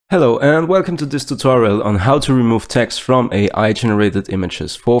Hello and welcome to this tutorial on how to remove text from AI-generated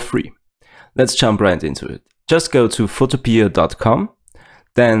images for free. Let's jump right into it. Just go to photopea.com,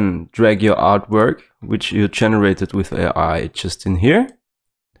 then drag your artwork, which you generated with AI, just in here.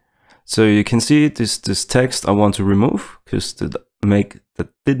 So you can see this text I want to remove because that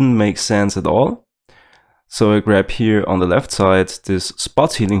didn't make sense at all. So I grab here on the left side this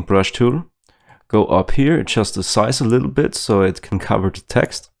spot healing brush tool, go up here, adjust the size a little bit so it can cover the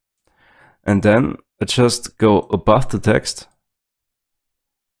text. And then I just go above the text,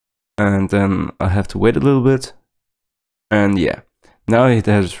 and then I have to wait a little bit, and yeah, now it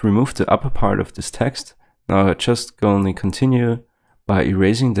has removed the upper part of this text. Now I just only continue by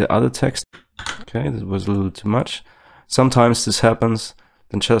erasing the other text. Okay, that was a little too much. Sometimes this happens,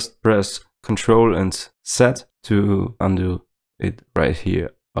 then just press Ctrl and Z to undo it right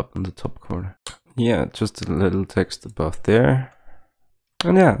here up in the top corner. Yeah, just a little text above there,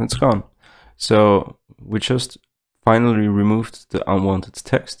 and yeah, it's gone. So we just finally removed the unwanted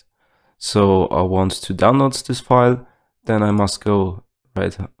text. So I want to download this file. Then I must go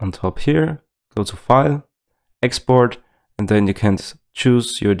right on top here, go to File, Export, and then you can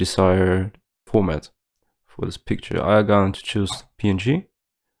choose your desired format for this picture. I'm going to choose PNG.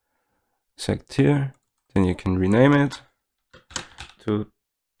 Select here, then you can rename it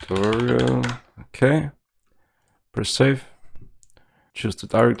tutorial. Okay, press save, choose the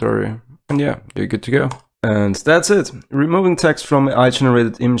directory. And yeah, you're good to go. And that's it. Removing text from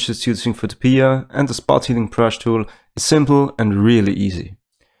AI-generated images using Photopea and the spot healing brush tool is simple and really easy.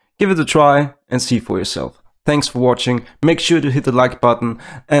 Give it a try and see for yourself. Thanks for watching. Make sure to hit the like button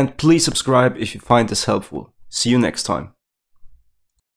and please subscribe if you find this helpful. See you next time.